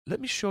Let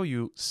me show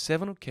you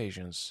 7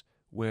 occasions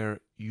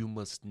where you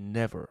must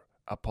never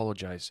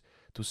apologize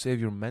to save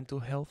your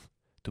mental health,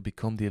 to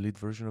become the elite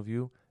version of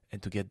you,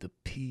 and to get the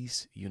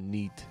peace you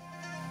need.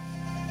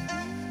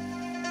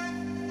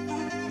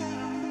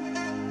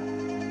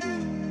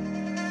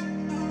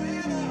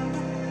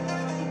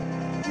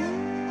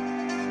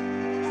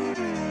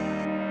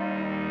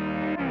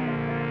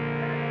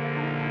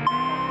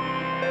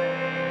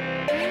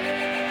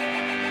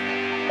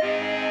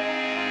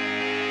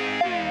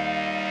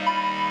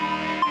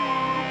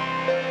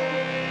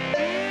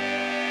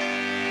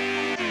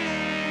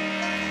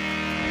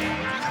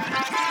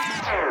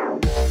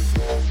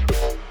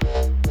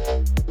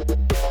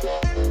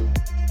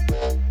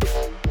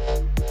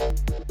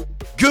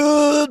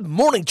 Good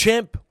morning,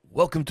 champ.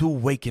 Welcome to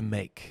Wake and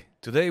Make.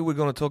 Today we're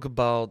going to talk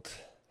about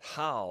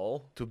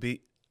how to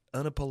be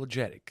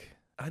unapologetic.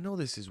 I know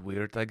this is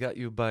weird. I got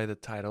you by the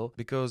title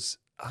because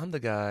I'm the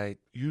guy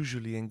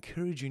usually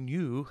encouraging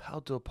you how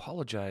to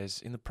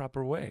apologize in the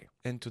proper way.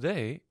 And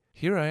today,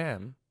 here I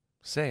am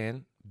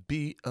saying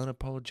be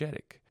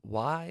unapologetic.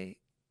 Why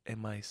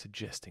am I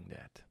suggesting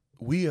that?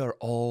 We are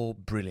all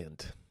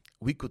brilliant.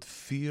 We could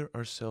fear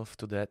ourselves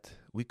to that.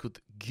 We could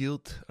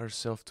guilt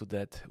ourselves to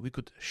that. We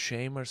could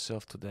shame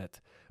ourselves to that.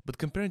 But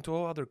comparing to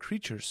all other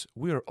creatures,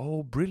 we are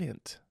all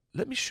brilliant.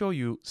 Let me show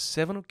you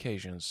 7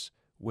 occasions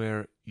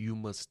where you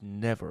must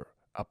never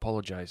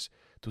apologize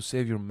to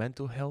save your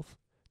mental health,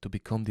 to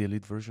become the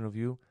elite version of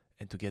you,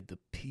 and to get the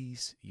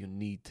peace you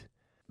need.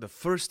 The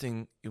first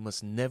thing you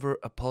must never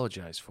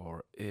apologize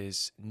for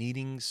is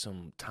needing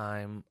some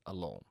time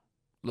alone.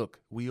 Look,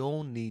 we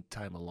all need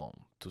time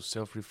alone to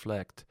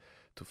self-reflect,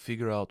 to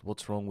figure out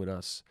what's wrong with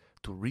us,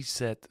 to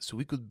reset so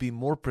we could be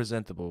more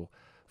presentable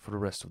for the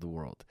rest of the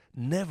world.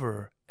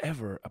 Never,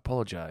 ever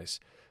apologize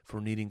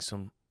for needing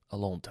some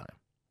alone time.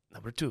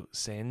 Number 2,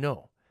 saying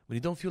no. When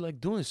you don't feel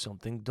like doing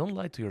something, don't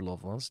lie to your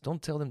loved ones.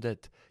 Don't tell them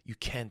that you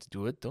can't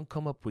do it. Don't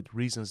come up with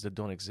reasons that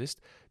don't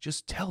exist.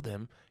 Just tell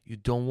them you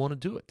don't want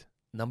to do it.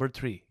 Number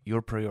 3,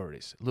 your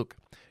priorities. Look,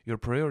 your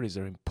priorities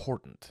are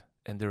important,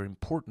 and they're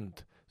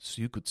important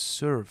so you could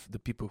serve the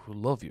people who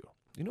love you.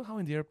 You know how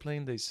in the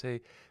airplane they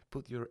say,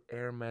 put your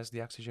air mask,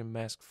 the oxygen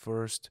mask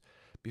first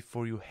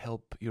before you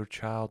help your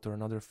child or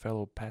another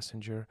fellow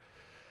passenger?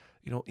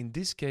 You know, in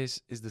this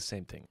case, it's the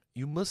same thing.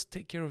 You must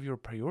take care of your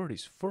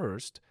priorities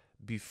first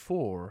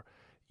before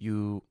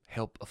you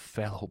help a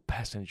fellow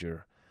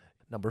passenger.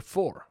 Number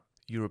 4,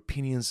 your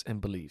opinions and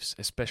beliefs,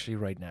 especially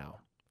right now.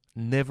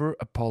 Never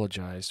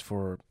apologize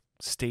for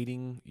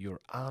stating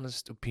your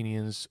honest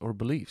opinions or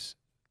beliefs.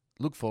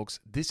 Look, folks,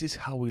 this is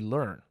how we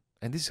learn,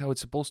 and this is how it's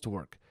supposed to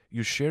work.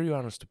 You share your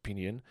honest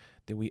opinion,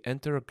 then we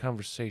enter a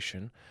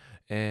conversation,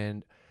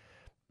 and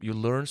you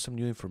learn some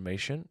new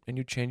information, and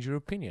you change your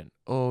opinion.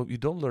 Or you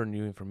don't learn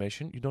new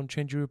information, you don't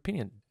change your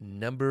opinion.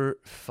 Number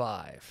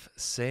 5,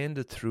 saying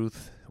the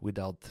truth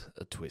without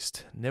a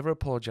twist. Never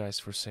apologize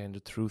for saying the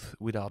truth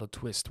without a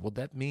twist. What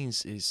that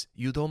means is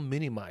you don't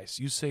minimize.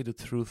 You say the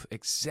truth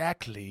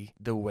exactly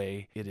the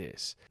way it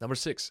is. Number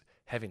 6,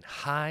 having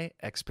high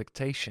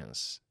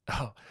expectations.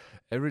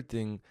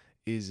 Everything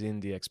is in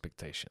the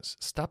expectations.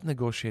 Stop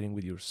negotiating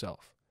with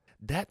yourself.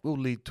 That will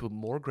lead to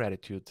more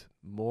gratitude,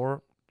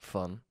 more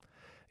fun,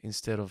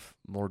 instead of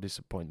more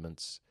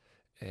disappointments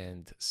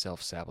and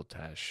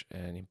self-sabotage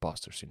and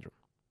imposter syndrome.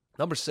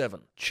 Number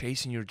 7,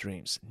 chasing your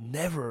dreams.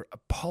 Never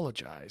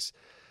apologize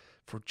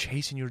for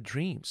chasing your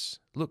dreams.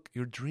 Look,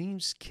 your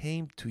dreams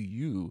came to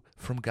you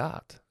from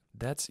God.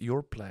 That's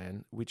your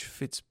plan, which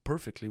fits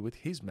perfectly with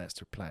His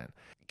master plan.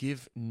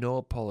 Give no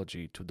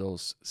apology to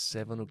those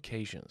 7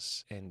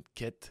 occasions and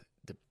get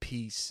the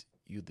peace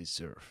you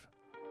deserve.